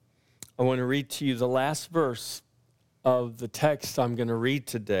I want to read to you the last verse of the text I'm going to read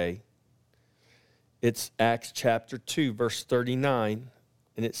today. It's Acts chapter 2, verse 39,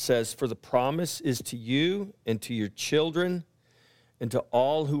 and it says, "For the promise is to you and to your children and to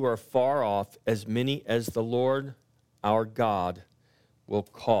all who are far off, as many as the Lord our God will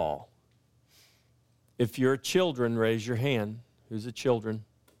call." If you're children, raise your hand. Who's a children?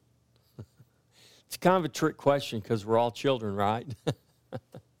 It's kind of a trick question because we're all children, right?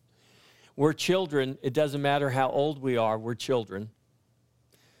 We're children. It doesn't matter how old we are, we're children.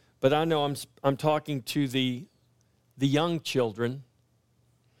 But I know I'm talking to the young children.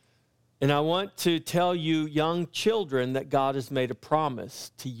 And I want to tell you, young children, that God has made a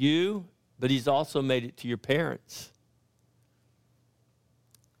promise to you, but he's also made it to your parents.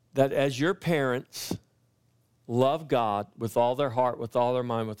 That as your parents love God with all their heart, with all their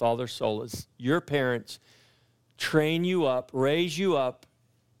mind, with all their soul, as your parents train you up, raise you up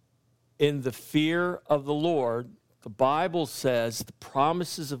in the fear of the Lord, the Bible says the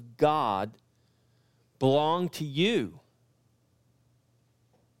promises of God belong to you.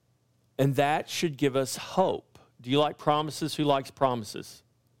 And that should give us hope. Do you like promises? Who likes promises?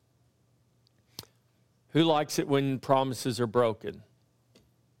 Who likes it when promises are broken?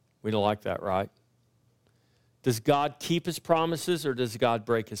 We don't like that, right? Does God keep his promises or does God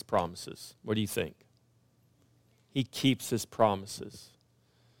break his promises? What do you think? He keeps his promises.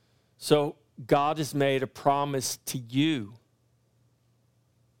 So God has made a promise to you.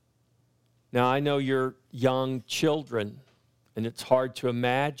 Now, I know you're young children, and it's hard to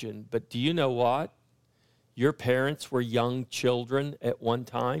imagine, but do you know what? Your parents were young children at one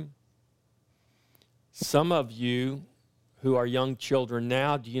time. Some of you who are young children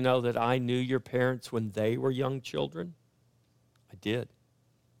now, do you know that I knew your parents when they were young children? I did.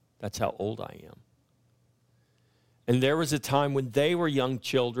 That's how old I am. And there was a time when they were young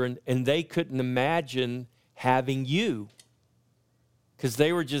children and they couldn't imagine having you because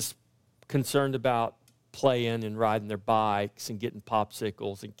they were just concerned about playing and riding their bikes and getting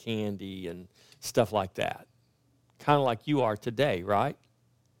popsicles and candy and stuff like that. Kind of like you are today, right?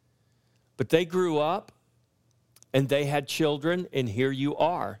 But they grew up and they had children, and here you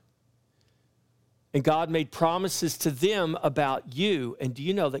are. And God made promises to them about you. And do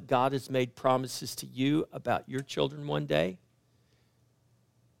you know that God has made promises to you about your children one day?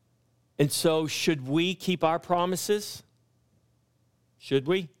 And so should we keep our promises? Should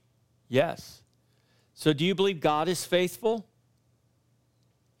we? Yes. So do you believe God is faithful?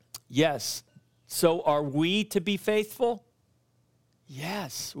 Yes. So are we to be faithful?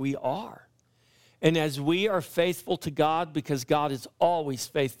 Yes, we are. And as we are faithful to God, because God is always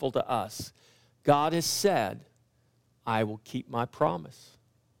faithful to us, God has said, I will keep my promise.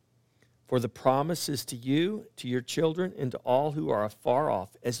 For the promise is to you, to your children, and to all who are afar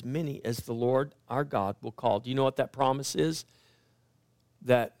off, as many as the Lord our God will call. Do you know what that promise is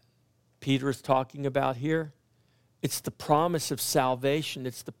that Peter is talking about here? It's the promise of salvation.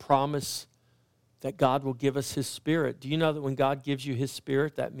 It's the promise that God will give us his Spirit. Do you know that when God gives you his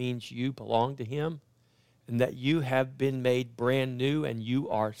Spirit, that means you belong to him and that you have been made brand new and you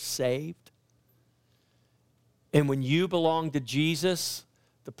are saved? And when you belong to Jesus,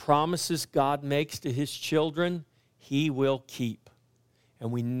 the promises God makes to his children, he will keep.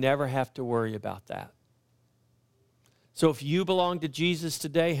 And we never have to worry about that. So if you belong to Jesus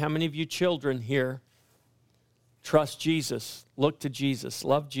today, how many of you children here trust Jesus, look to Jesus,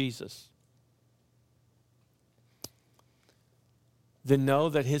 love Jesus? Then know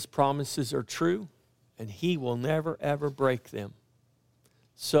that his promises are true and he will never, ever break them.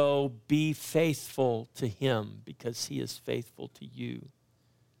 So be faithful to him because he is faithful to you.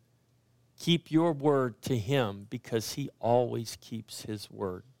 Keep your word to him because he always keeps his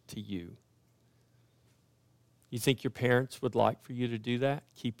word to you. You think your parents would like for you to do that?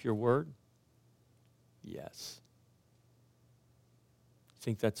 Keep your word? Yes. You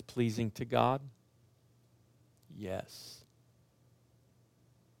think that's pleasing to God? Yes.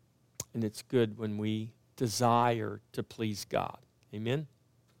 And it's good when we desire to please God. Amen?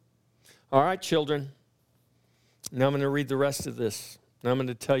 All right, children. Now I'm going to read the rest of this. Now I'm going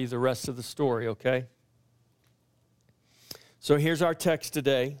to tell you the rest of the story, okay? So here's our text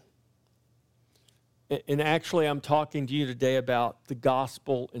today. And actually, I'm talking to you today about the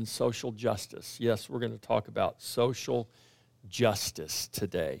gospel and social justice. Yes, we're going to talk about social justice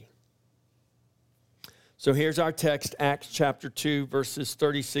today. So here's our text, Acts chapter 2, verses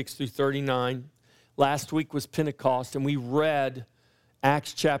 36 through 39. Last week was Pentecost, and we read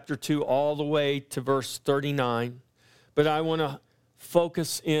Acts chapter 2 all the way to verse 39. But I want to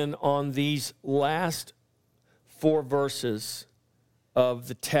focus in on these last 4 verses of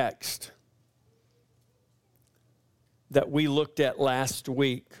the text that we looked at last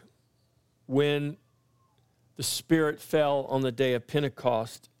week when the Spirit fell on the day of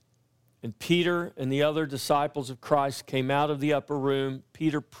Pentecost. And Peter and the other disciples of Christ came out of the upper room.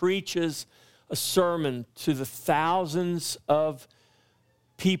 Peter preaches a sermon to the thousands of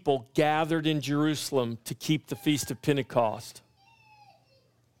people gathered in Jerusalem to keep the Feast of Pentecost.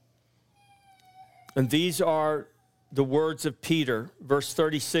 And these are the words of Peter, verse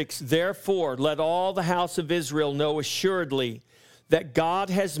 36, "Therefore, let all the house of Israel know assuredly that God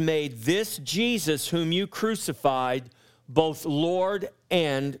has made this Jesus whom you crucified both Lord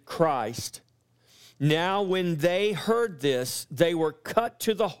and Christ." Now when they heard this, they were cut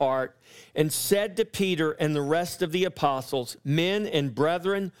to the heart and said to Peter and the rest of the apostles, "Men and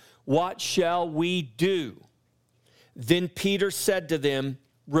brethren, what shall we do?" Then Peter said to them,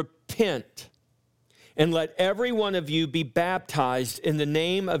 "Repent, and let every one of you be baptized in the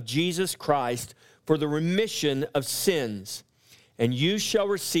name of Jesus Christ for the remission of sins, and you shall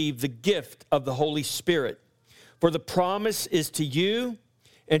receive the gift of the Holy Spirit. For the promise is to you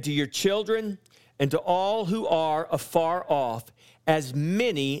and to your children and to all who are afar off, as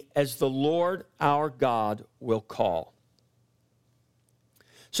many as the Lord our God will call."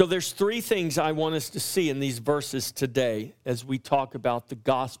 So there's three things I want us to see in these verses today as we talk about the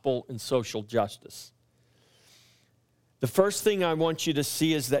gospel and social justice. The first thing I want you to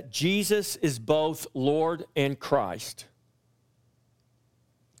see is that Jesus is both Lord and Christ.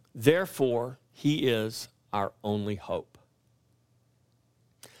 Therefore, he is our only hope.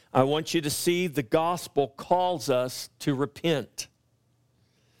 I want you to see the gospel calls us to repent.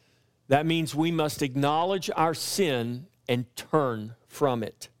 That means we must acknowledge our sin and turn from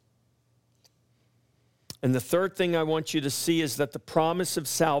it. And the third thing I want you to see is that the promise of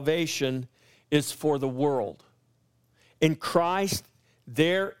salvation is for the world. In Christ,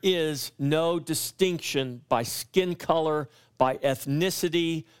 there is no distinction by skin color, by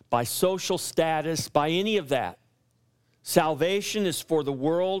ethnicity, by social status, by any of that. Salvation is for the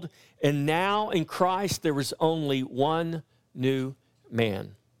world, and now in Christ there is only one new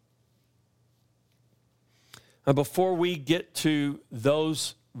man. Now, before we get to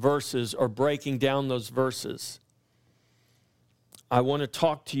those verses or breaking down those verses, I want to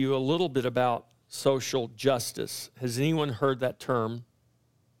talk to you a little bit about social justice. Has anyone heard that term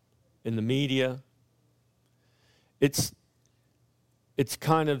in the media? It's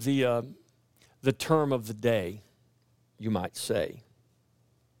kind of the term of the day, you might say.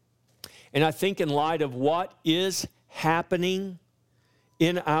 And I think in light of what is happening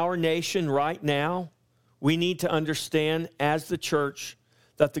in our nation right now, we need to understand as the church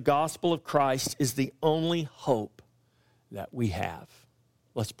that the gospel of Christ is the only hope that we have.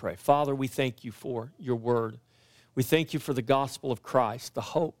 Let's pray. Father, we thank you for your word. We thank you for the gospel of Christ, the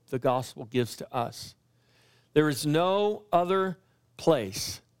hope the gospel gives to us. There is no other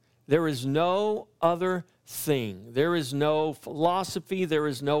place. There is no other thing. There is no philosophy. There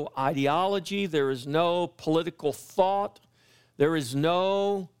is no ideology. There is no political thought. There is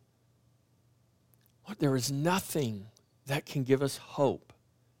nothing that can give us hope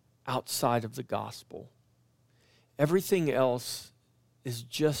outside of the gospel. Everything else is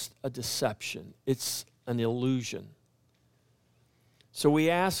just a deception. It's an illusion. So we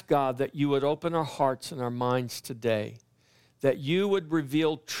ask, God, that you would open our hearts and our minds today, that you would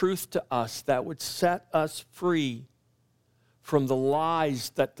reveal truth to us that would set us free from the lies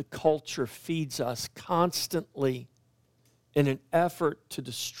that the culture feeds us constantly in an effort to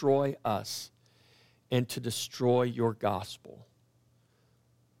destroy us and to destroy your gospel.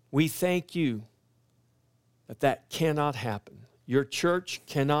 We thank you that cannot happen. Your church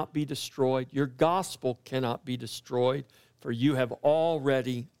cannot be destroyed. Your gospel cannot be destroyed, for you have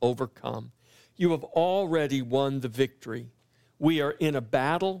already overcome. You have already won the victory. We are in a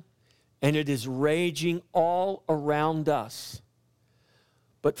battle, and it is raging all around us.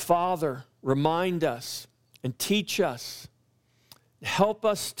 But Father, remind us and teach us, help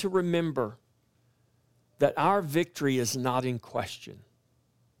us to remember that our victory is not in question.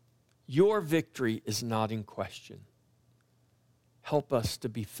 Your victory is not in question. Help us to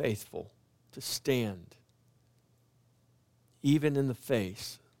be faithful, to stand, even in the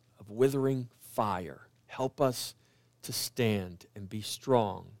face of withering fire. Help us to stand and be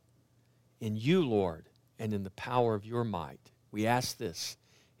strong in you, Lord, and in the power of your might. We ask this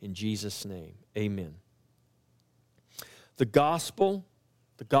in Jesus' name. Amen. The gospel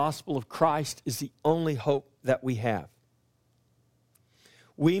of Christ is the only hope that we have.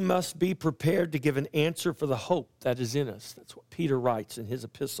 We must be prepared to give an answer for the hope that is in us. That's what Peter writes in his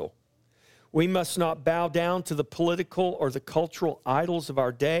epistle. We must not bow down to the political or the cultural idols of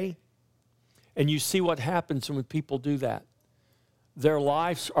our day. And you see what happens when people do that. Their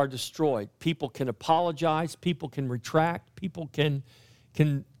lives are destroyed. People can apologize. People can retract. People can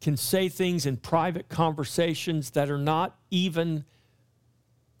say things in private conversations that are not even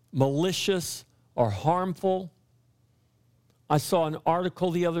malicious or harmful. I saw an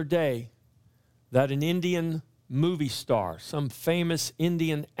article the other day that an Indian movie star, some famous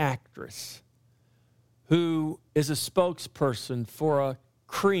Indian actress, who is a spokesperson for a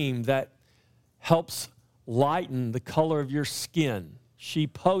cream that helps lighten the color of your skin. She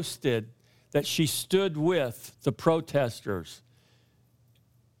posted that she stood with the protesters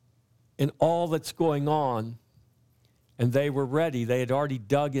in all that's going on, and they were ready. They had already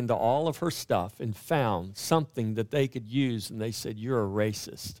dug into all of her stuff and found something that they could use, and they said, "You're a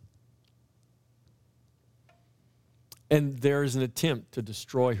racist." And there is an attempt to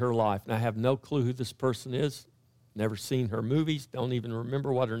destroy her life. And I have no clue who this person is. Never seen her movies. Don't even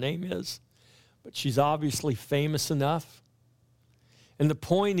remember what her name is. But she's obviously famous enough. And the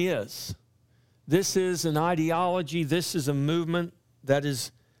point is, this is an ideology, this is a movement that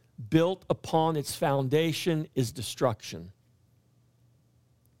is built upon its foundation is destruction.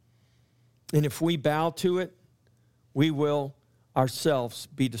 And if we bow to it, we will ourselves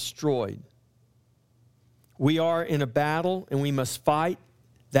be destroyed. We are in a battle, and we must fight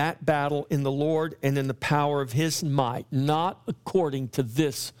that battle in the Lord and in the power of His might, not according to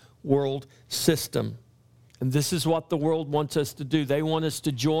this world system. And this is what the world wants us to do. They want us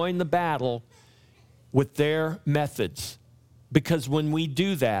to join the battle with their methods. Because when we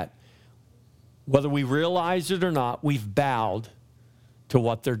do that, whether we realize it or not, we've bowed to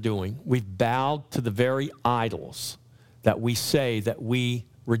what they're doing. We've bowed to the very idols that we say that we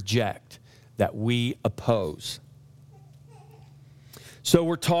reject, that we oppose. So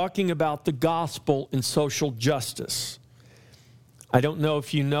we're talking about the gospel and social justice. I don't know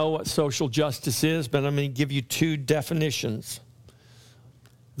if you know what social justice is, but I'm going to give you two definitions.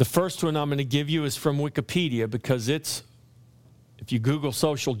 The first one I'm going to give you is from Wikipedia because if you Google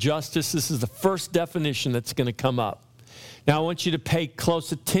social justice, this is the first definition that's going to come up. Now I want you to pay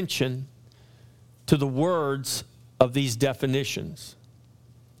close attention to the words of these definitions.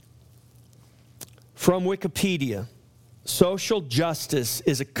 From Wikipedia, social justice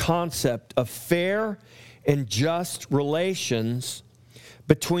is a concept of fair and just relations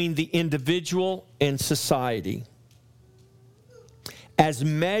between the individual and society, as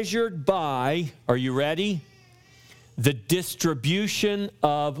measured by, are you ready? The distribution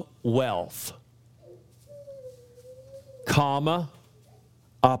of wealth, comma,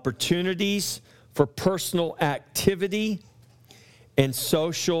 opportunities for personal activity and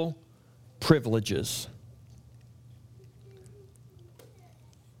social privileges.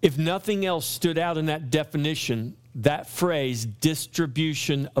 If nothing else stood out in that definition, that phrase,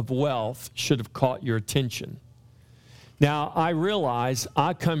 distribution of wealth, should have caught your attention. Now, I realize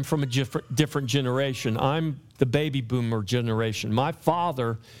I come from a different generation. I'm the baby boomer generation. My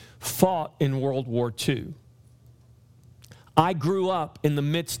father fought in World War II. I grew up in the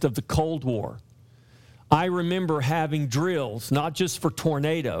midst of the Cold War. I remember having drills, not just for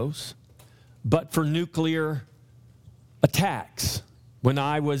tornadoes, but for nuclear attacks. When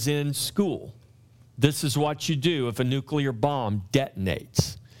I was in school, this is what you do if a nuclear bomb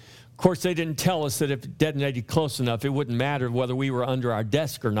detonates. Of course, they didn't tell us that if it detonated close enough, it wouldn't matter whether we were under our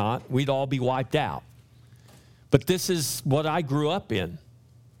desk or not. We'd all be wiped out. But this is what I grew up in.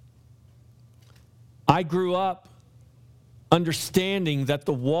 I grew up understanding that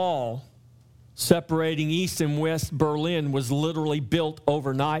the wall separating East and West Berlin was literally built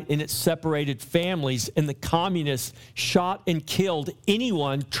overnight, and it separated families, and the communists shot and killed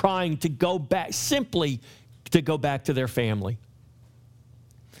anyone trying to go back, simply to go back to their family.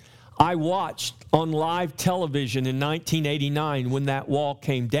 I watched on live television in 1989 when that wall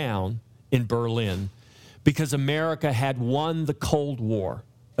came down in Berlin because America had won the Cold War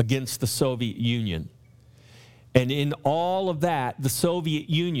against the Soviet Union. And in all of that, the Soviet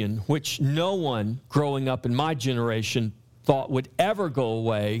Union, which no one growing up in my generation thought would ever go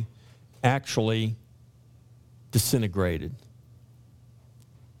away, actually disintegrated.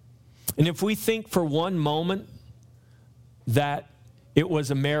 And if we think for one moment that it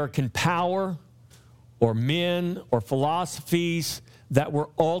was American power or men or philosophies that were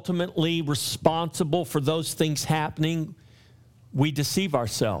ultimately responsible for those things happening, we deceive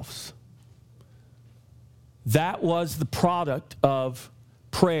ourselves. That was the product of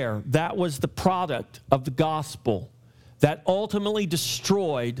prayer. That was the product of the gospel that ultimately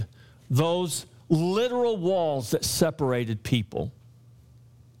destroyed those literal walls that separated people.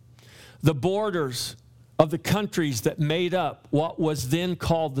 The borders of the countries that made up what was then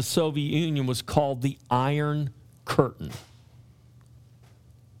called the Soviet Union was called the Iron Curtain.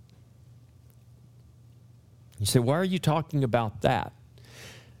 You say, why are you talking about that?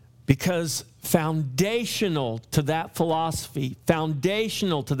 Because foundational to that philosophy,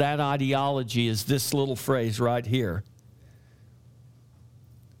 foundational to that ideology is this little phrase right here.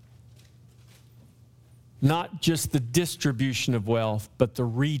 Not just the distribution of wealth, but the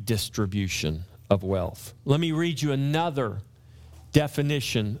redistribution of wealth. Let me read you another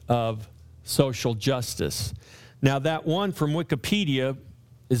definition of social justice. Now, that one from Wikipedia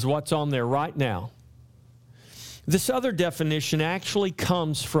is what's on there right now. This other definition actually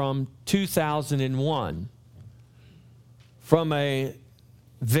comes from 2001 from a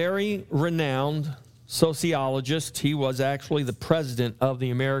very renowned sociologist. He was actually the president of the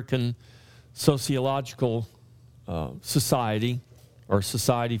American Sociological Society, or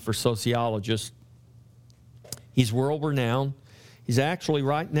Society for Sociologists. He's world renowned. He's actually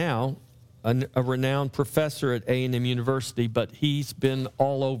right now a renowned professor at A&M University, but he's been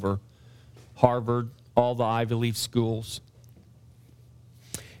all over Harvard, all the Ivy League schools.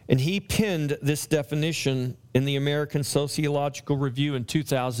 And he penned this definition in the American Sociological Review in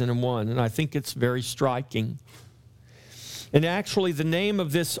 2001, and I think it's very striking. And actually, the name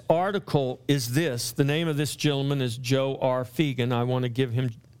of this article is this. The name of this gentleman is Joe R. Fegan. I want to give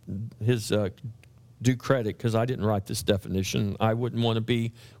him his due credit because I didn't write this definition. I wouldn't want to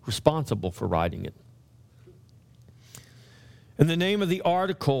be responsible for writing it. And the name of the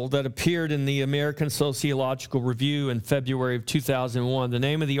article that appeared in the American Sociological Review in February of 2001, the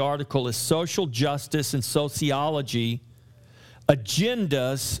name of the article is Social Justice and Sociology,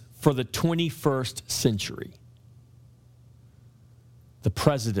 Agendas for the 21st Century. The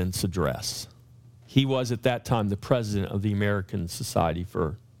president's address. He was at that time the president of the American Society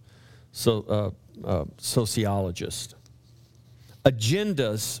for Sociologists.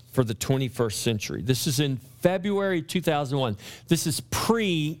 Agendas for the 21st Century. This is in February 2001. This is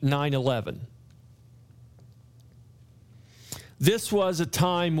pre-9/11. This was a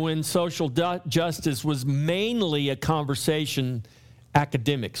time when social justice was mainly a conversation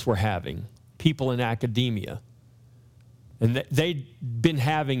academics were having, people in academia. And they'd been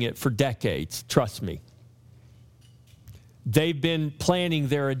having it for decades, trust me. They've been planning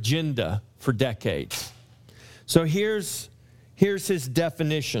their agenda for decades. So here's his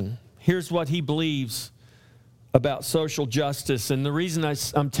definition. Here's what he believes about social justice. And the reason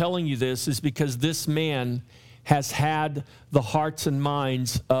I'm telling you this is because this man has had the hearts and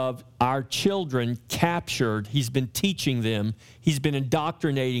minds of our children captured. He's been teaching them. He's been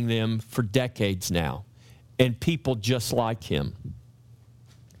indoctrinating them for decades now. And people just like him,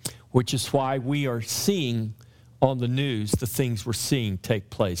 which is why we are seeing on the news the things we're seeing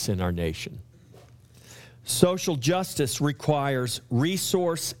take place in our nation. Social justice requires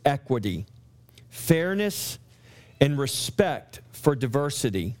resource equity, fairness, and respect for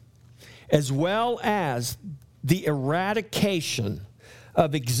diversity, as well as the eradication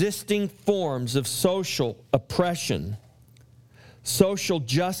of existing forms of social oppression. Social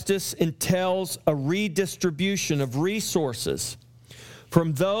justice entails a redistribution of resources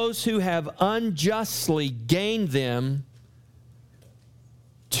from those who have unjustly gained them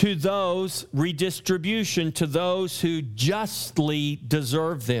to those, redistribution to those who justly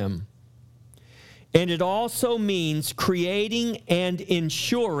deserve them. And it also means creating and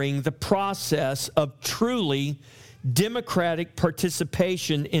ensuring the process of truly democratic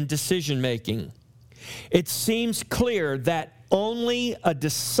participation in decision-making. It seems clear that only a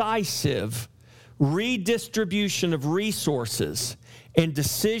decisive redistribution of resources and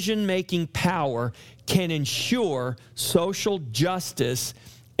decision-making power can ensure social justice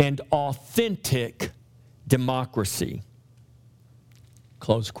and authentic democracy.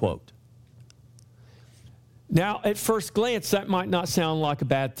 Close quote. Now, at first glance, that might not sound like a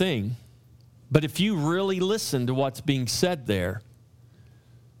bad thing, but if you really listen to what's being said there,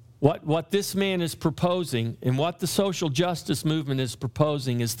 what this man is proposing and what the social justice movement is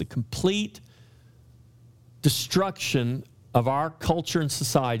proposing is the complete destruction of our culture and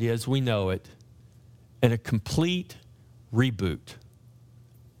society as we know it and a complete reboot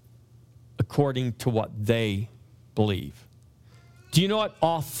according to what they believe. Do you know what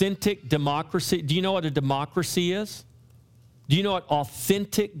authentic democracy, do you know what a democracy is? Do you know what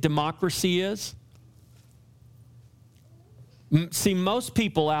authentic democracy is? See, most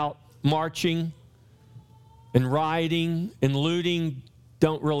people out marching and rioting and looting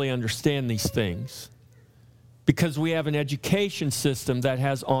don't really understand these things because we have an education system that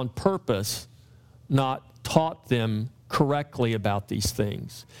has on purpose not taught them correctly about these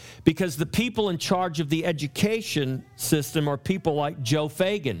things. Because the people in charge of the education system are people like Joe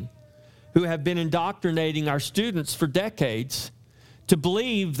Fagan, who have been indoctrinating our students for decades to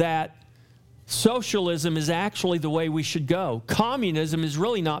believe that socialism is actually the way we should go. Communism is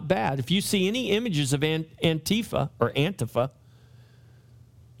really not bad. If you see any images of Antifa,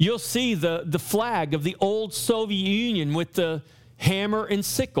 you'll see the flag of the old Soviet Union with the hammer and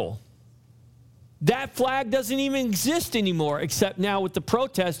sickle. That flag doesn't even exist anymore, except now with the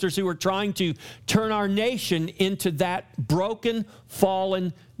protesters who are trying to turn our nation into that broken,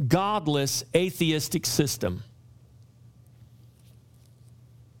 fallen, godless, atheistic system.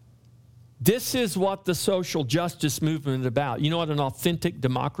 This is what the social justice movement is about. You know what an authentic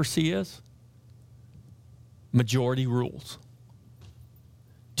democracy is? Majority rules.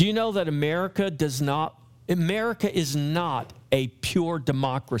 Do you know that America is not a pure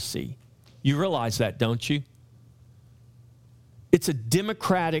democracy? You realize that, don't you? It's a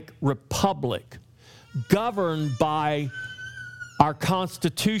democratic republic governed by our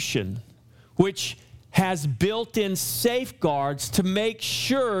Constitution, which has built-in safeguards to make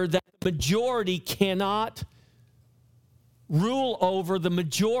sure that the majority cannot rule over the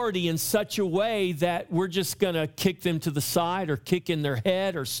majority in such a way that we're just going to kick them to the side or kick in their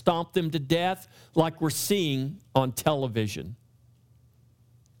head or stomp them to death like we're seeing on television.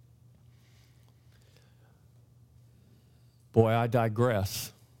 Boy, I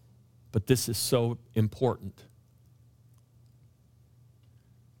digress, but this is so important.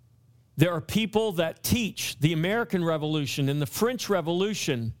 There are people that teach the American Revolution and the French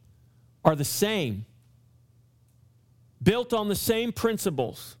Revolution are the same, built on the same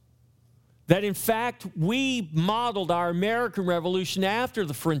principles. That in fact, we modeled our American Revolution after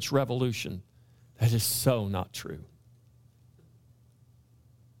the French Revolution. That is so not true.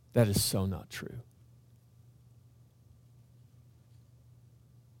 That is so not true.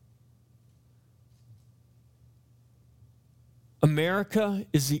 America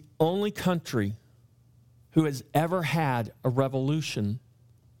is the only country who has ever had a revolution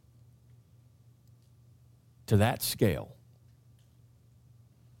to that scale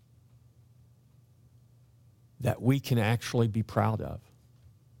that we can actually be proud of.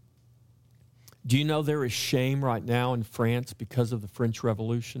 Do you know there is shame right now in France because of the French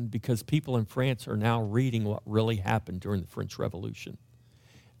Revolution? Because people in France are now reading what really happened during the French Revolution.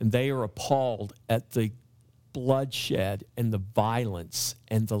 And they are appalled at the bloodshed and the violence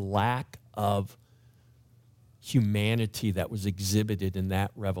and the lack of humanity that was exhibited in that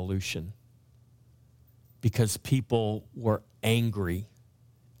revolution because people were angry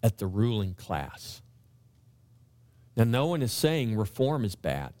at the ruling class. Now, no one is saying reform is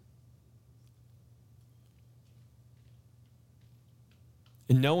bad.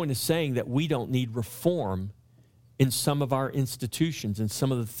 And no one is saying that we don't need reform in some of our institutions and some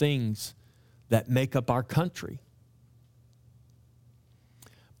of the things that make up our country.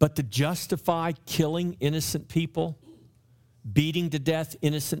 But to justify killing innocent people, beating to death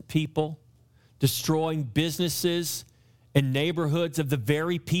innocent people, destroying businesses and neighborhoods of the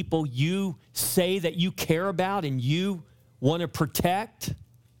very people you say that you care about and you want to protect,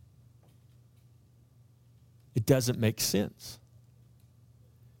 it doesn't make sense.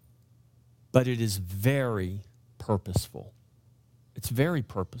 But it is very purposeful. It's very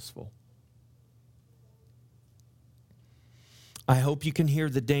purposeful. I hope you can hear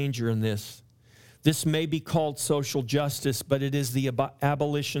the danger in this. This may be called social justice, but it is the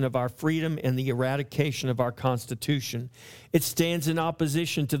abolition of our freedom and the eradication of our Constitution. It stands in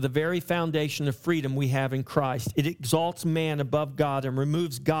opposition to the very foundation of freedom we have in Christ. It exalts man above God and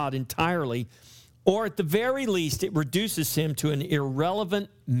removes God entirely, or at the very least, it reduces him to an irrelevant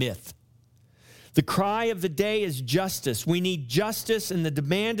myth. The cry of the day is justice. We need justice, and the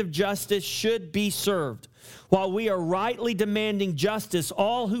demand of justice should be served. While we are rightly demanding justice,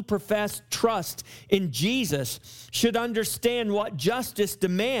 all who profess trust in Jesus should understand what justice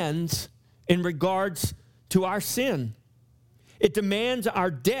demands in regards to our sin. It demands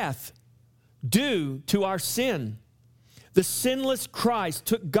our death due to our sin. The sinless Christ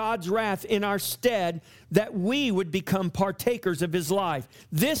took God's wrath in our stead that we would become partakers of his life.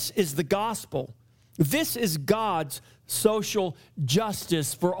 This is the gospel. This is God's social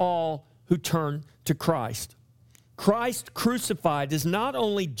justice for all who turn to Christ. Christ crucified is not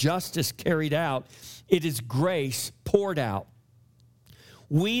only justice carried out, it is grace poured out.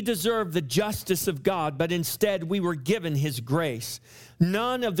 We deserve the justice of God, but instead we were given his grace.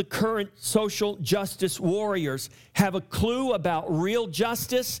 None of the current social justice warriors have a clue about real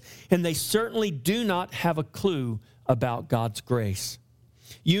justice, and they certainly do not have a clue about God's grace.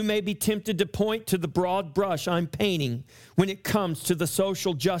 You may be tempted to point to the broad brush I'm painting when it comes to the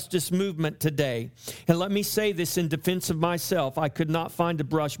social justice movement today. And let me say this in defense of myself. I could not find a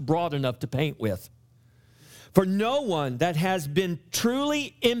brush broad enough to paint with. For no one that has been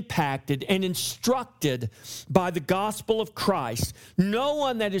truly impacted and instructed by the gospel of Christ, no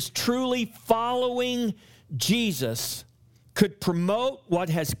one that is truly following Jesus could promote what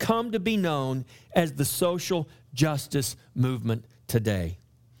has come to be known as the social justice movement today.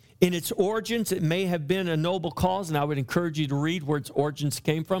 In its origins, it may have been a noble cause, and I would encourage you to read where its origins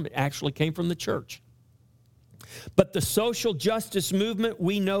came from. It actually came from the church. But the social justice movement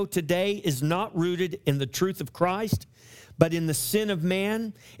we know today is not rooted in the truth of Christ, but in the sin of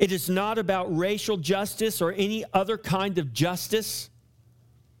man. It is not about racial justice or any other kind of justice.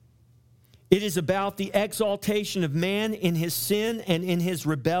 It is about the exaltation of man in his sin and in his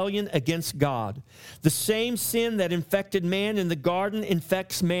rebellion against God. The same sin that infected man in the garden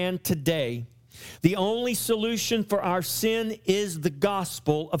infects man today. The only solution for our sin is the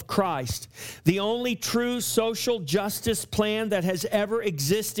gospel of Christ. The only true social justice plan that has ever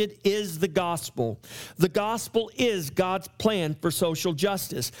existed is the gospel. The gospel is God's plan for social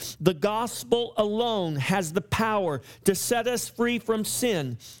justice. The gospel alone has the power to set us free from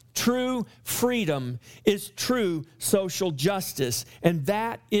sin. True freedom is true social justice, and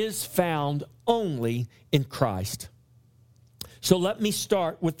that is found only in Christ. So let me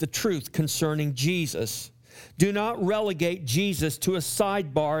start with the truth concerning Jesus. Do not relegate Jesus to a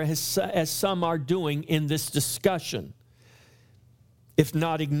sidebar as some are doing in this discussion, if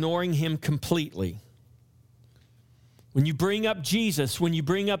not ignoring him completely. When you bring up Jesus, when you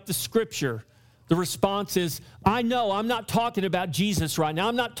bring up the Scripture, the response is, I know, I'm not talking about Jesus right now.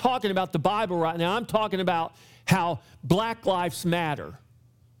 I'm not talking about the Bible right now. I'm talking about how Black lives matter.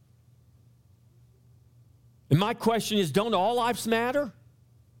 And my question is, don't all lives matter?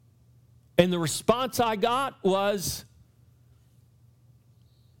 And the response I got was,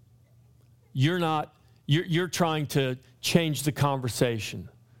 you're trying to change the conversation.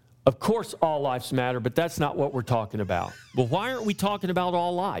 Of course all lives matter, but that's not what we're talking about. Well, why aren't we talking about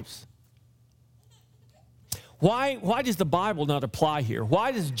all lives? Why does the Bible not apply here?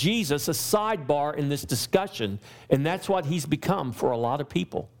 Why is Jesus a sidebar in this discussion? And that's what he's become for a lot of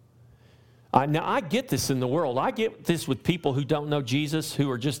people. Now, I get this in the world. I get this with people who don't know Jesus, who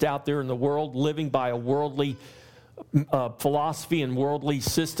are just out there in the world living by a worldly philosophy and worldly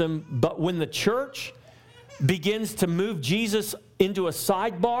system. But when the church begins to move Jesus into a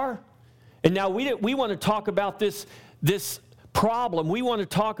sidebar, and now we want to talk about this problem. We want to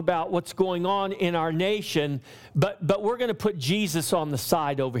talk about what's going on in our nation, but we're going to put Jesus on the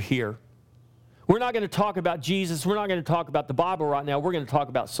side over here. We're not going to talk about Jesus. We're not going to talk about the Bible right now. We're going to talk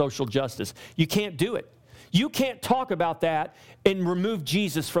about social justice. You can't do it. You can't talk about that and remove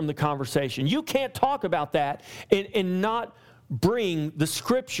Jesus from the conversation. You can't talk about that and not bring the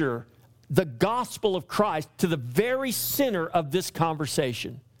Scripture, the gospel of Christ, to the very center of this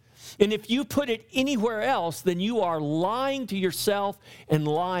conversation. And if you put it anywhere else, then you are lying to yourself and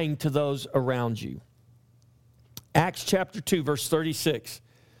lying to those around you. Acts chapter 2, verse 36.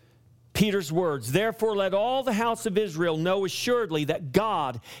 Peter's words, therefore let all the house of Israel know assuredly that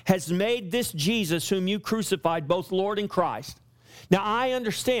God has made this Jesus whom you crucified both Lord and Christ. Now I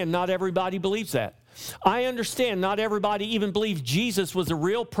understand not everybody believes that. I understand not everybody even believes Jesus was a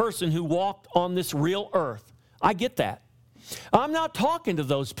real person who walked on this real earth. I get that. I'm not talking to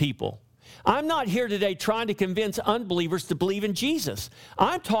those people. I'm not here today trying to convince unbelievers to believe in Jesus.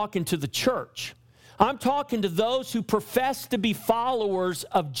 I'm talking to the church. I'm talking to those who profess to be followers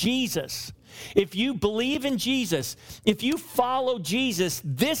of Jesus. If you believe in Jesus, if you follow Jesus,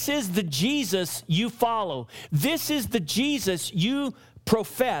 this is the Jesus you follow. This is the Jesus you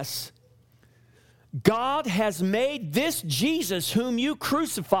profess. God has made this Jesus whom you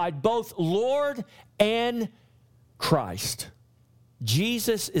crucified both Lord and Christ.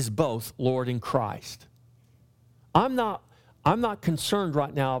 Jesus is both Lord and Christ. I'm not concerned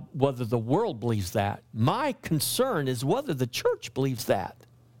right now whether the world believes that. My concern is whether the church believes that.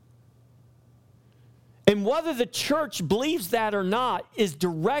 And whether the church believes that or not is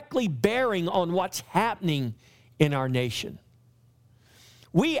directly bearing on what's happening in our nation.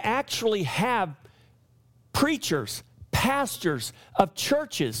 We actually have preachers, pastors of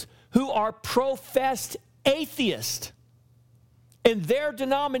churches who are professed atheists. And their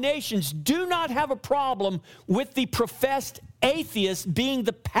denominations do not have a problem with the professed atheist being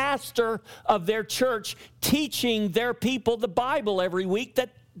the pastor of their church, teaching their people the Bible every week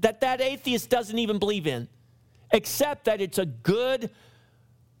that atheist doesn't even believe in, except that it's a good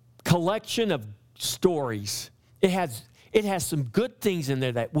collection of stories. It has some good things in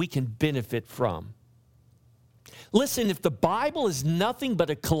there that we can benefit from. Listen, if the Bible is nothing but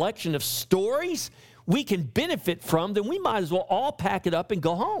a collection of stories we can benefit from, then we might as well all pack it up and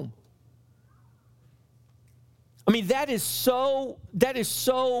go home. I mean, that is so,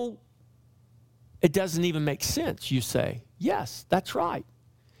 it doesn't even make sense, you say. Yes, that's right.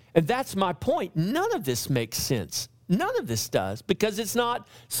 And that's my point. None of this makes sense. None of this does, because it's not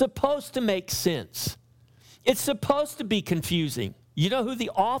supposed to make sense. It's supposed to be confusing. You know who the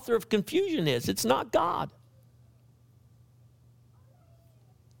author of confusion is? It's not God.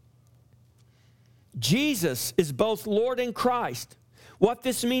 Jesus is both Lord and Christ. What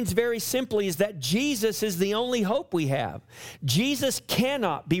this means very simply is that Jesus is the only hope we have. Jesus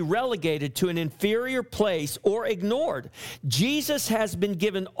cannot be relegated to an inferior place or ignored. Jesus has been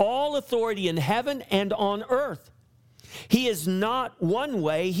given all authority in heaven and on earth. He is not one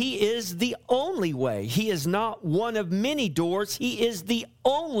way, he is the only way. He is not one of many doors, he is the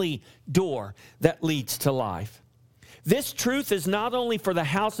only door that leads to life. This truth is not only for the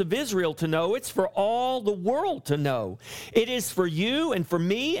house of Israel to know, it's for all the world to know. It is for you and for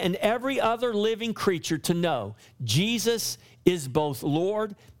me and every other living creature to know. Jesus is both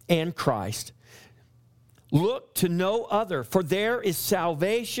Lord and Christ. Look to no other, for there is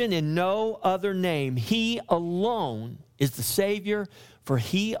salvation in no other name. He alone is the Savior, for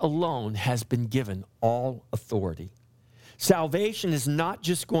he alone has been given all authority. Salvation is not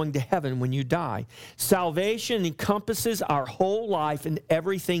just going to heaven when you die. Salvation encompasses our whole life and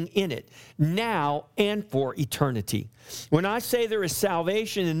everything in it, now and for eternity. When I say there is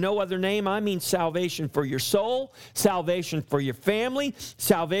salvation in no other name, I mean salvation for your soul, salvation for your family,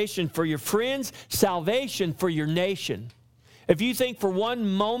 salvation for your friends, salvation for your nation. If you think for one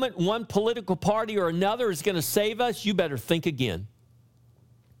moment one political party or another is going to save us, you better think again.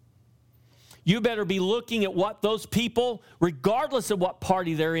 You better be looking at what those people, regardless of what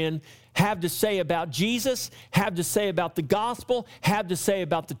party they're in, have to say about Jesus, have to say about the gospel, have to say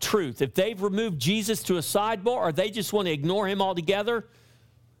about the truth. If they've removed Jesus to a sidebar or they just want to ignore him altogether,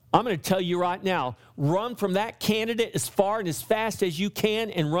 I'm going to tell you right now, run from that candidate as far and as fast as you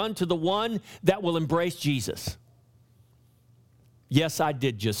can and run to the one that will embrace Jesus. Yes, I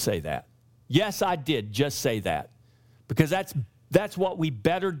did just say that. Yes, I did just say that. Because that's what we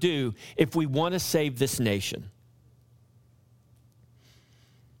better do if we want to save this nation.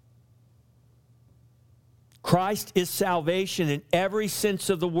 Christ is salvation in every sense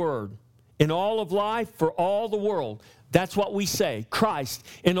of the word. In all of life, for all the world. That's what we say. Christ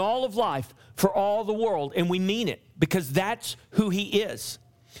in all of life, for all the world. And we mean it because that's who he is.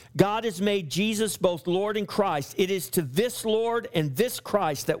 God has made Jesus both Lord and Christ. It is to this Lord and this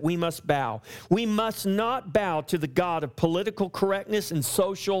Christ that we must bow. We must not bow to the God of political correctness and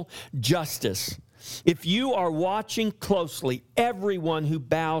social justice. If you are watching closely, everyone who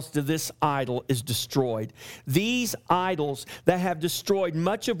bows to this idol is destroyed. These idols that have destroyed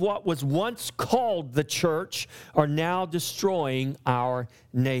much of what was once called the church are now destroying our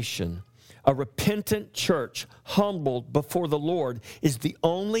nation. A repentant church, humbled before the Lord, is the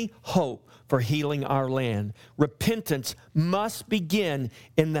only hope for healing our land. Repentance must begin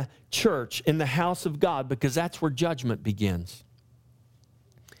in the church, in the house of God, because that's where judgment begins.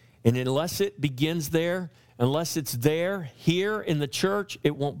 And unless it begins there, unless it's there, here in the church,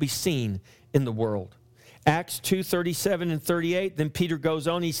 it won't be seen in the world. Acts 2:37 and 38, then Peter goes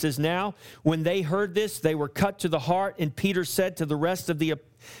on, he says, now, when they heard this, they were cut to the heart, and Peter said to the rest of the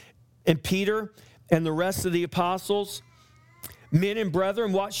apostles, men and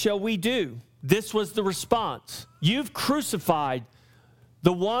brethren, what shall we do? This was the response. You've crucified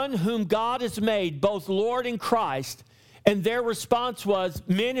the one whom God has made both Lord and Christ. And their response was,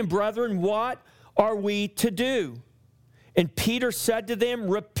 men and brethren, what are we to do? And Peter said to them,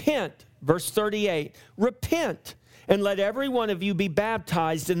 repent. Verse 38, repent. And let every one of you be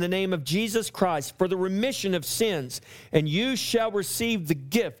baptized in the name of Jesus Christ for the remission of sins, and you shall receive the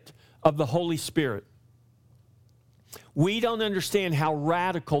gift of the Holy Spirit. We don't understand how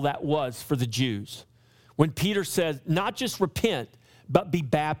radical that was for the Jews. When Peter says, not just repent, but be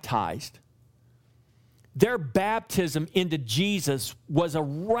baptized. Their baptism into Jesus was a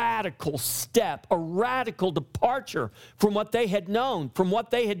radical step, a radical departure from what they had known, from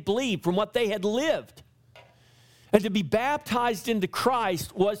what they had believed, from what they had lived. And to be baptized into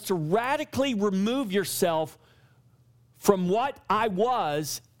Christ was to radically remove yourself from what I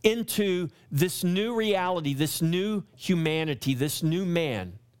was into this new reality, this new humanity, this new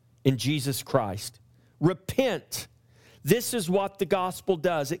man in Jesus Christ. Repent. This is what the gospel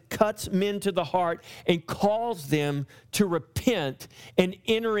does. It cuts men to the heart and calls them to repent and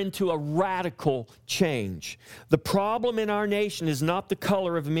enter into a radical change. The problem in our nation is not the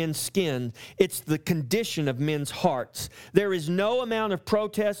color of men's skin, it's the condition of men's hearts. There is no amount of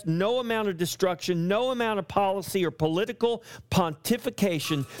protest, no amount of destruction, no amount of policy or political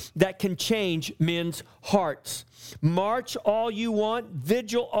pontification that can change men's hearts. March all you want,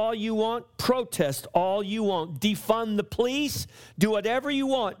 vigil all you want, protest all you want, defund the police, do whatever you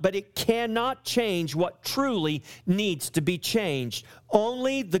want, but it cannot change what truly needs to be changed.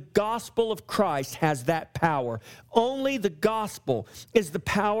 Only the gospel of Christ has that power. Only the gospel is the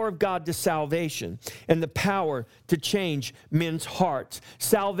power of God to salvation and the power to change men's hearts.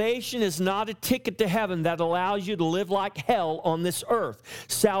 Salvation is not a ticket to heaven that allows you to live like hell on this earth.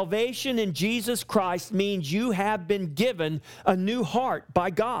 Salvation in Jesus Christ means you have been given a new heart by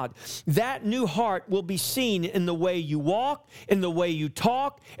God. That new heart will be seen in the way you walk, in the way you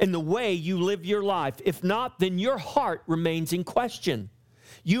talk, in the way you live your life. If not, then your heart remains in question.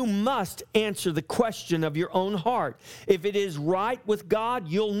 You must answer the question of your own heart. If it is right with God,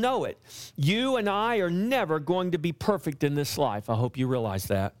 you'll know it. You and I are never going to be perfect in this life. I hope you realize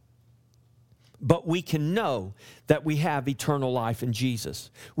that. But we can know that we have eternal life in Jesus.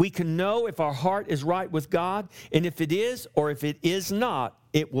 We can know if our heart is right with God, and if it is or if it is not,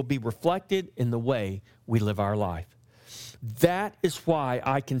 it will be reflected in the way we live our life. That is why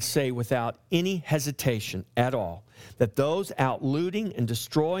I can say without any hesitation at all that those out looting and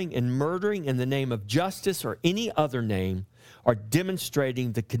destroying and murdering in the name of justice or any other name are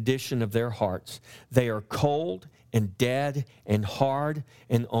demonstrating the condition of their hearts. They are cold and dead and hard,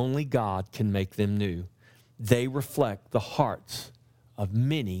 and only God can make them new. They reflect the hearts of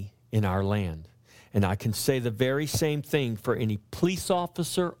many in our land. And I can say the very same thing for any police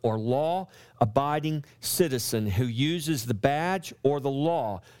officer or law-abiding citizen who uses the badge or the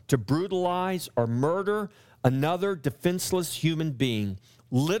law to brutalize or murder another defenseless human being,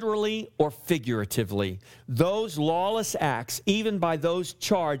 literally or figuratively. Those lawless acts, even by those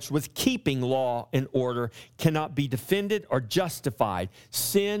charged with keeping law and order, cannot be defended or justified.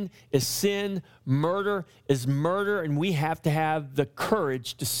 Sin is sin, murder is murder, and we have to have the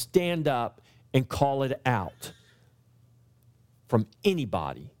courage to stand up and call it out from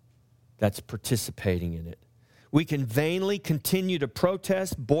anybody that's participating in it. We can vainly continue to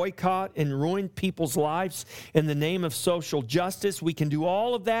protest, boycott, and ruin people's lives in the name of social justice. We can do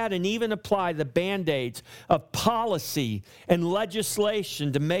all of that and even apply the Band-Aids of policy and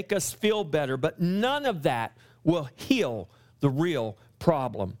legislation to make us feel better, but none of that will heal the real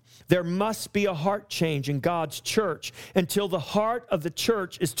problem. There must be a heart change in God's church. Until the heart of the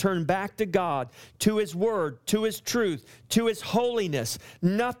church is turned back to God, to His Word, to His truth, to His holiness,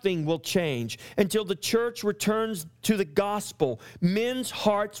 nothing will change. Until the church returns to the gospel, men's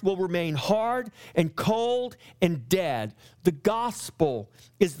hearts will remain hard and cold and dead. The gospel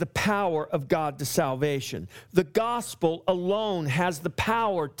is the power of God to salvation. The gospel alone has the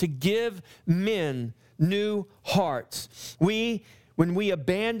power to give men new hearts. When we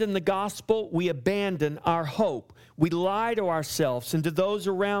abandon the gospel, we abandon our hope. We lie to ourselves and to those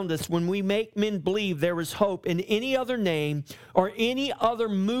around us when we make men believe there is hope in any other name or any other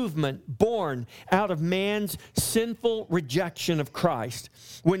movement born out of man's sinful rejection of Christ.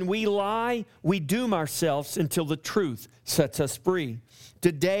 When we lie, we doom ourselves until the truth sets us free.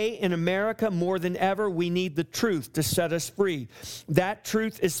 Today in America, more than ever, we need the truth to set us free. That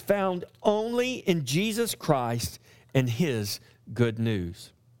truth is found only in Jesus Christ and His good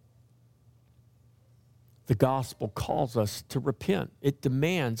news. The gospel calls us to repent. It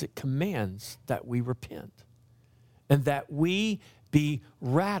demands, it commands that we repent and that we be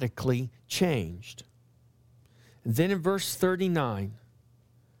radically changed. And then in verse 39,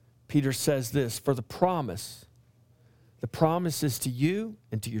 Peter says this, for the promise is to you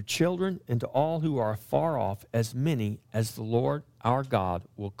and to your children and to all who are afar off, as many as the Lord our God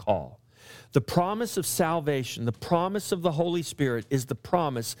will call. The promise of salvation, the promise of the Holy Spirit, is the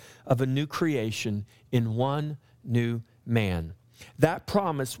promise of a new creation in one new man. That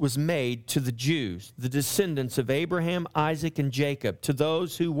promise was made to the Jews, the descendants of Abraham, Isaac, and Jacob, to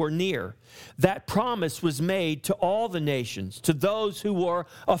those who were near. That promise was made to all the nations, to those who were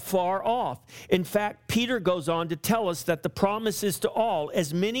afar off. In fact, Peter goes on to tell us that the promise is to all,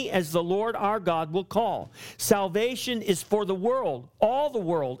 as many as the Lord our God will call. Salvation is for the world, all the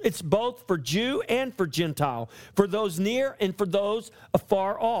world. It's both for Jew and for Gentile, for those near and for those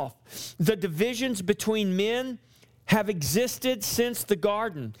afar off. The divisions between men have existed since the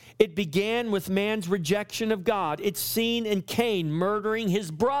garden. It began with man's rejection of God. It's seen in Cain murdering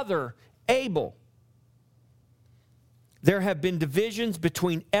his brother, Abel. There have been divisions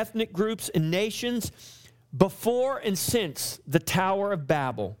between ethnic groups and nations before and since the Tower of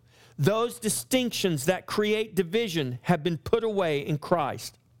Babel. Those distinctions that create division have been put away in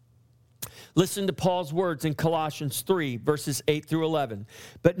Christ. Listen to Paul's words in Colossians 3, verses 8 through 11.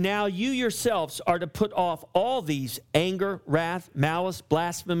 But now you yourselves are to put off all these: anger, wrath, malice,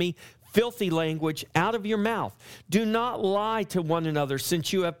 blasphemy, filthy language out of your mouth. Do not lie to one another,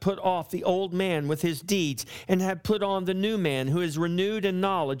 since you have put off the old man with his deeds and have put on the new man, who is renewed in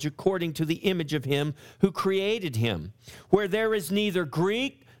knowledge according to the image of him who created him. Where there is neither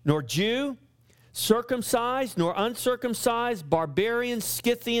Greek nor Jew, circumcised nor uncircumcised, barbarian,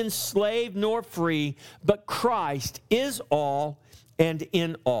 Scythian, slave nor free, but Christ is all and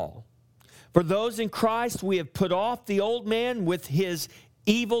in all. For those in Christ, we have put off the old man with his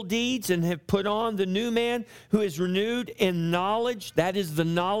evil deeds and have put on the new man, who is renewed in knowledge, that is the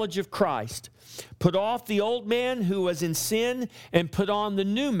knowledge of Christ. Put off the old man who was in sin and put on the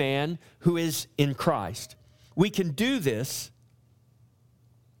new man who is in Christ. We can do this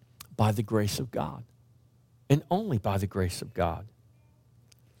by the grace of God, and only by the grace of God.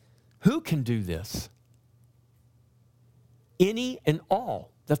 Who can do this? Any and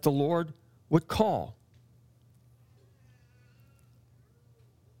all that the Lord would call.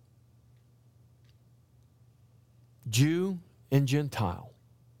 Jew and Gentile,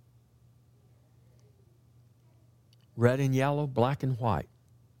 red and yellow, black and white,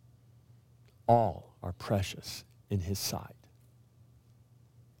 all are precious in his sight.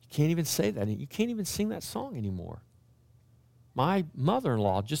 You can't even say that. You can't even sing that song anymore. My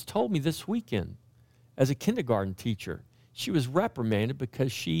mother-in-law just told me this weekend, as a kindergarten teacher, she was reprimanded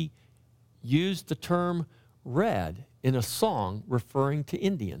because she used the term red in a song referring to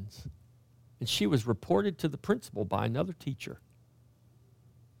Indians. And she was reported to the principal by another teacher.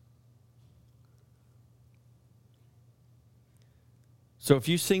 So if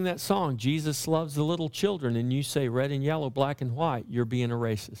you sing that song, Jesus loves the little children, and you say red and yellow, black and white, you're being a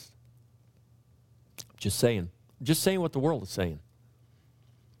racist. Just saying. Just saying what the world is saying.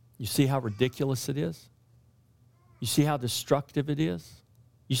 You see how ridiculous it is? You see how destructive it is?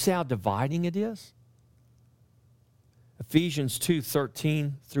 You see how dividing it is? Ephesians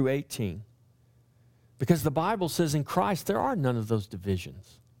 2:13 through 18. Because the Bible says in Christ there are none of those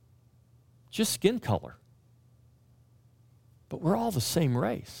divisions. Just skin color. But we're all the same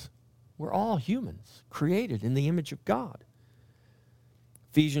race. We're all humans, created in the image of God.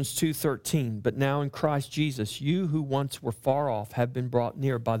 Ephesians 2:13, but now in Christ Jesus, you who once were far off have been brought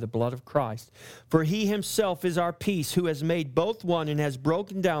near by the blood of Christ. For he himself is our peace, who has made both one and has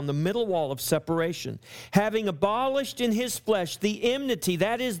broken down the middle wall of separation, having abolished in his flesh the enmity,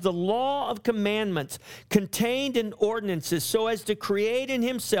 that is the law of commandments contained in ordinances, so as to create in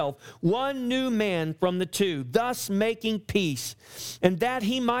himself one new man from the two, thus making peace, and that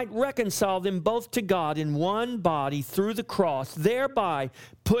he might reconcile them both to God in one body through the cross, thereby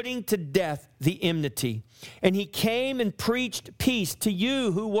putting to death the enmity. And he came and preached peace to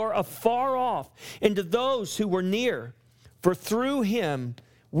you who were afar off, and to those who were near. For through him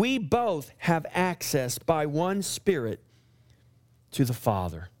we both have access by one Spirit to the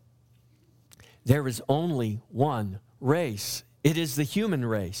Father. There is only one race. It is the human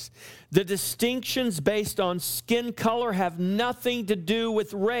race. The distinctions based on skin color have nothing to do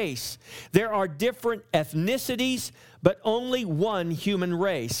with race. There are different ethnicities, but only one human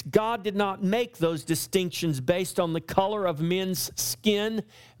race. God did not make those distinctions based on the color of men's skin.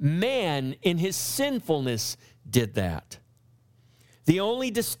 Man, in his sinfulness, did that. The only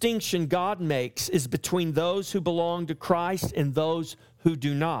distinction God makes is between those who belong to Christ and those who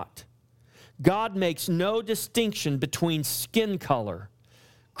do not. God makes no distinction between skin color.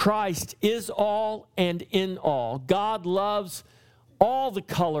 Christ is all and in all. God loves all the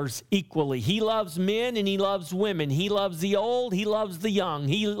colors equally. He loves men and he loves women. He loves the old, he loves the young.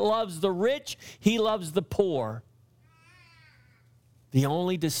 He loves the rich, he loves the poor. The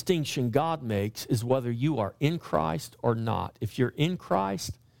only distinction God makes is whether you are in Christ or not. If you're in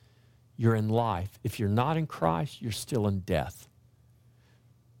Christ, you're in life. If you're not in Christ, you're still in death.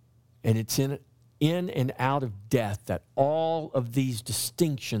 And it's in and out of death that all of these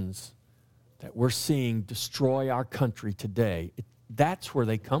distinctions that we're seeing destroy our country today, that's where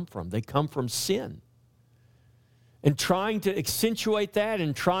they come from. They come from sin. And trying to accentuate that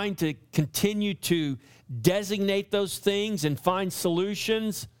and trying to continue to designate those things and find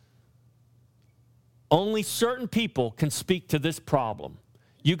solutions, only certain people can speak to this problem.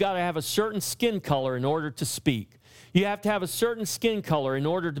 You got to have a certain skin color in order to speak. You have to have a certain skin color in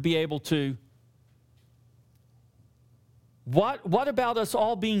order to be able to. What about us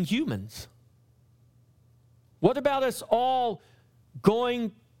all being humans? What about us all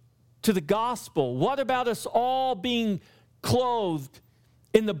going to the gospel? What about us all being clothed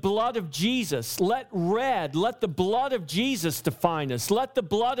in the blood of Jesus? Let the blood of Jesus define us. Let the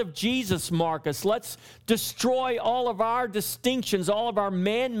blood of Jesus mark us. Let's destroy all of our distinctions, all of our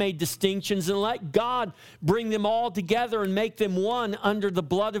man-made distinctions, and let God bring them all together and make them one under the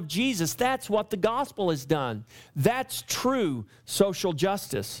blood of Jesus. That's what the gospel has done. That's true social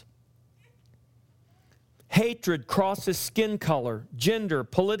justice. Hatred crosses skin color, gender,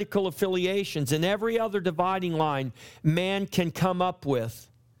 political affiliations, and every other dividing line man can come up with.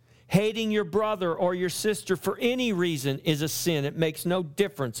 Hating your brother or your sister for any reason is a sin. It makes no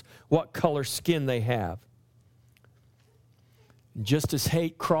difference what color skin they have. Just as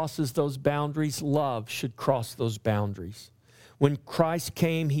hate crosses those boundaries, love should cross those boundaries. When Christ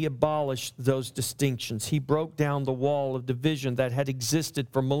came, he abolished those distinctions. He broke down the wall of division that had existed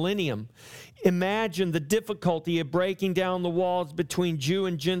for millennium. Imagine the difficulty of breaking down the walls between Jew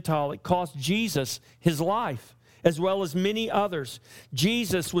and Gentile. It cost Jesus his life, as well as many others.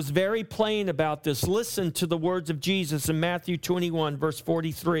 Jesus was very plain about this. Listen to the words of Jesus in Matthew 21, verse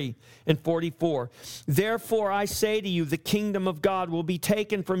 43 and 44. Therefore, I say to you, the kingdom of God will be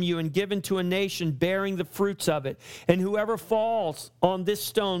taken from you and given to a nation bearing the fruits of it. And whoever falls on this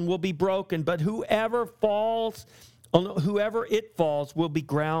stone will be broken, but whoever it falls will be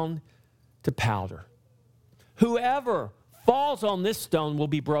ground to powder. Whoever falls on this stone will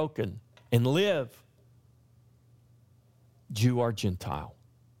be broken and live. Jew or Gentile,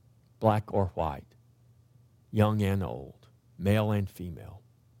 black or white, young and old, male and female.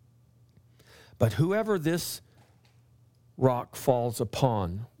 But whoever this rock falls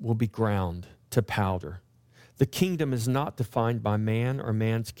upon will be ground to powder. The kingdom is not defined by man or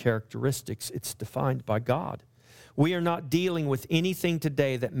man's characteristics. It's defined by God. We are not dealing with anything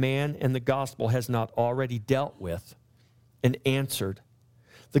today that man and the gospel has not already dealt with and answered.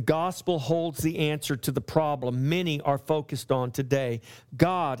 The gospel holds the answer to the problem many are focused on today.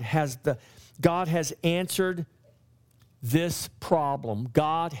 God has answered this problem.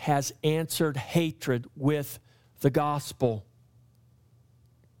 God has answered hatred with the gospel.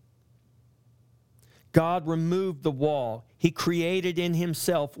 God removed the wall. He created in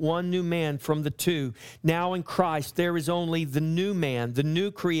himself one new man from the two. Now in Christ there is only the new man, the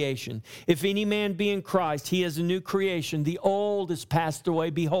new creation. If any man be in Christ, he is a new creation. The old is passed away.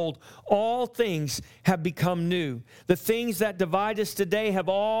 Behold, all things have become new. The things that divide us today have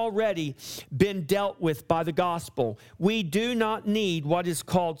already been dealt with by the gospel. We do not need what is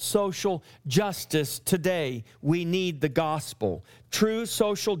called social justice today. We need the gospel. True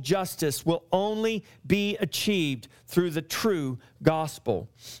social justice will only be achieved through the true gospel.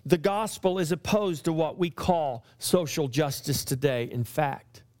 The gospel is opposed to what we call social justice today. In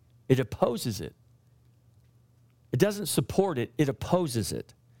fact, it opposes it. It doesn't support it, it opposes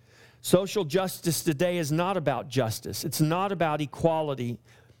it. Social justice today is not about justice. It's not about equality.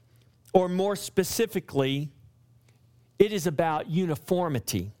 Or more specifically, it is about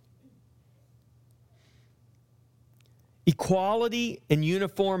uniformity. Equality and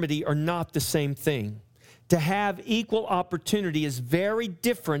uniformity are not the same thing. To have equal opportunity is very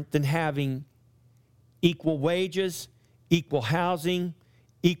different than having equal wages, equal housing,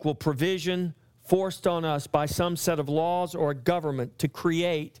 equal provision forced on us by some set of laws or a government to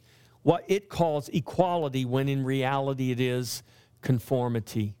create what it calls equality when in reality it is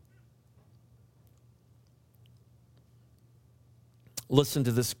conformity. Listen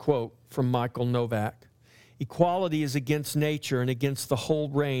to this quote from Michael Novak. Equality is against nature and against the whole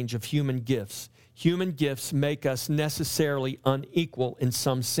range of human gifts. Human gifts make us necessarily unequal in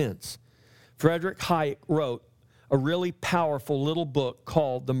some sense. Friedrich Hayek wrote a really powerful little book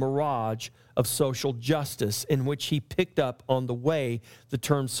called The Mirage of Social Justice, in which he picked up on the way the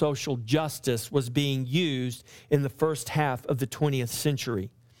term social justice was being used in the first half of the 20th century.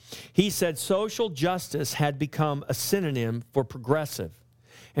 He said social justice had become a synonym for progressive.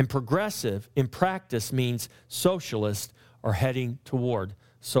 And progressive, in practice, means socialist or heading toward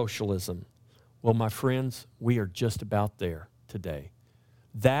socialism. Well, my friends, we are just about there today.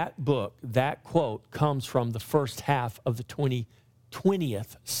 That book, that quote, comes from the first half of the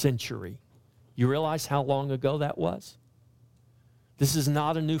 20th century. You realize how long ago that was? This is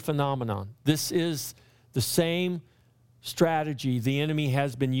not a new phenomenon. This is the same strategy the enemy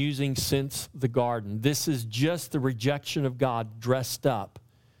has been using since the garden. This is just the rejection of God dressed up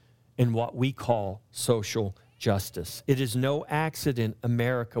in what we call social justice. It is no accident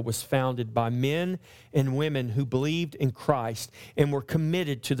America was founded by men and women who believed in Christ and were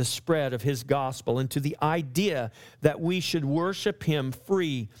committed to the spread of his gospel and to the idea that we should worship him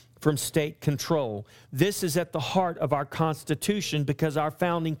free from state control. This is at the heart of our Constitution because our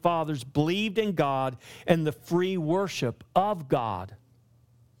founding fathers believed in God and the free worship of God.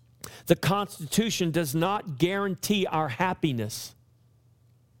 The Constitution does not guarantee our happiness.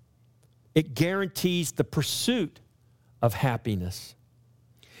 It guarantees the pursuit of happiness.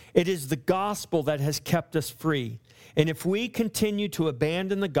 It is the gospel that has kept us free. And if we continue to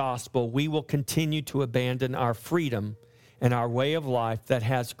abandon the gospel, we will continue to abandon our freedom and our way of life that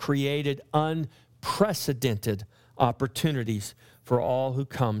has created unprecedented opportunities for all who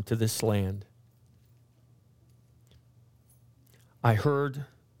come to this land. I heard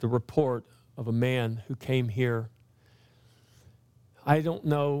the report of a man who came here. I don't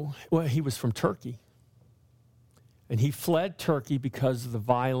know, well, he was from Turkey. And he fled Turkey because of the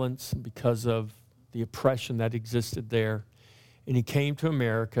violence and because of the oppression that existed there. And he came to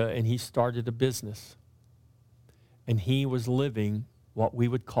America and he started a business. And he was living what we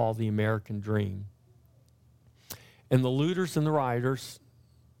would call the American dream. And the looters and the rioters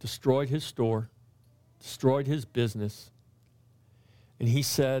destroyed his store, destroyed his business. And he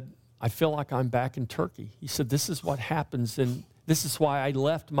said, I feel like I'm back in Turkey. He said, this is what happens, and this is why I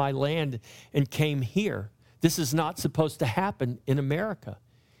left my land and came here. This is not supposed to happen in America.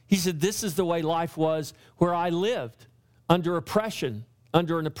 He said, this is the way life was where I lived, under oppression,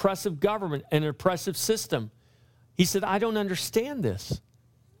 under an oppressive government, an oppressive system. He said, I don't understand this.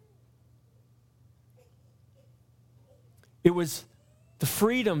 It was the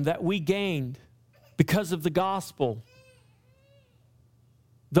freedom that we gained because of the gospel.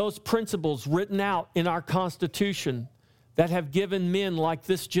 Those principles written out in our Constitution that have given men like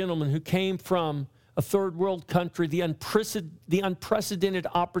this gentleman who came from a third world country the unprecedented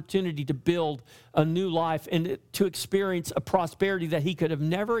opportunity to build a new life and to experience a prosperity that he could have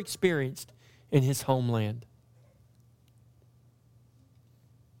never experienced in his homeland.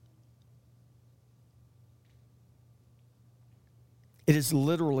 It is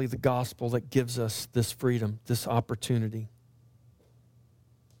literally the gospel that gives us this freedom, this opportunity.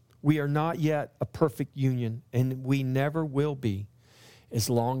 We are not yet a perfect union, and we never will be as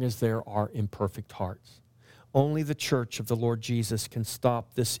long as there are imperfect hearts. Only the church of the Lord Jesus can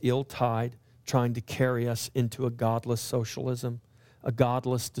stop this ill tide trying to carry us into a godless socialism, a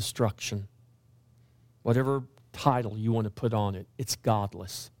godless destruction. Whatever title you want to put on it, it's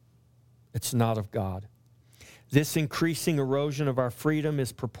godless. It's not of God. This increasing erosion of our freedom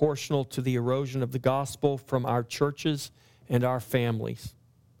is proportional to the erosion of the gospel from our churches and our families.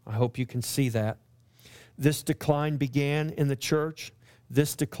 I hope you can see that. This decline began in the church.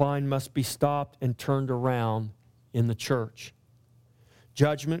 This decline must be stopped and turned around in the church.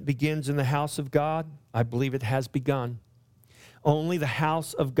 Judgment begins in the house of God. I believe it has begun. Only the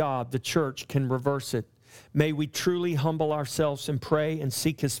house of God, the church, can reverse it. May we truly humble ourselves and pray and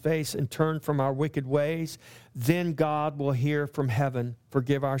seek His face and turn from our wicked ways. Then God will hear from heaven,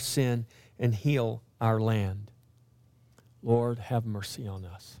 forgive our sin, and heal our land. Lord, have mercy on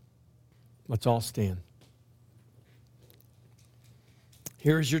us. Let's all stand.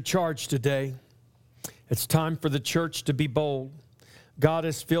 Here is your charge today. It's time for the church to be bold. God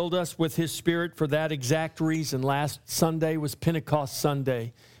has filled us with His Spirit for that exact reason. Last Sunday was Pentecost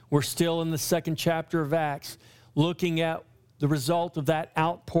Sunday. We're still in the second chapter of Acts, looking at the result of that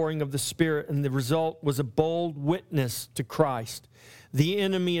outpouring of the Spirit, and the result was a bold witness to Christ. The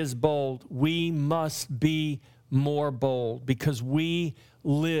enemy is bold. We must be more bold because we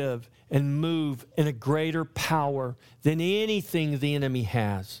live and move in a greater power than anything the enemy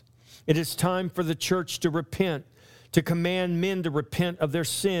has. It is time for the church to repent, to command men to repent of their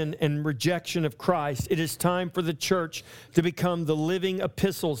sin and rejection of Christ. It is time for the church to become the living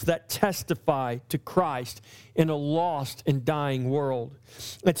epistles that testify to Christ in a lost and dying world.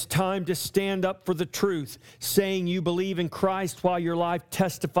 It's time to stand up for the truth. Saying you believe in Christ while your life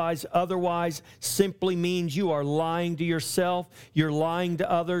testifies otherwise simply means you are lying to yourself, you're lying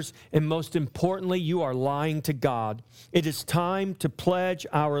to others, and most importantly, you are lying to God. It is time to pledge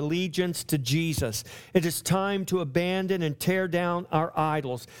our allegiance to Jesus. It is time to abandon and tear down our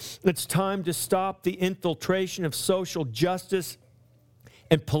idols. It's time to stop the infiltration of social justice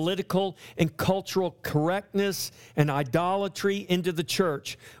and political and cultural correctness and idolatry into the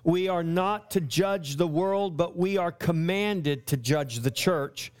church. We are not to judge the world, but we are commanded to judge the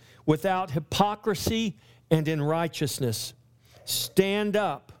church without hypocrisy and in righteousness. Stand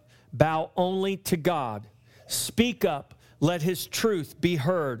up, bow only to God. Speak up, Let his truth be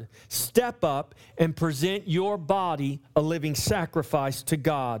heard. Step up and present your body a living sacrifice to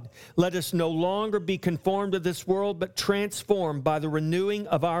God. Let us no longer be conformed to this world, but transformed by the renewing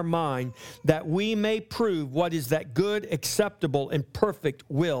of our mind, that we may prove what is that good, acceptable, and perfect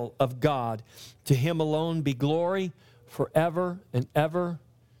will of God. To him alone be glory forever and ever.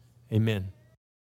 Amen.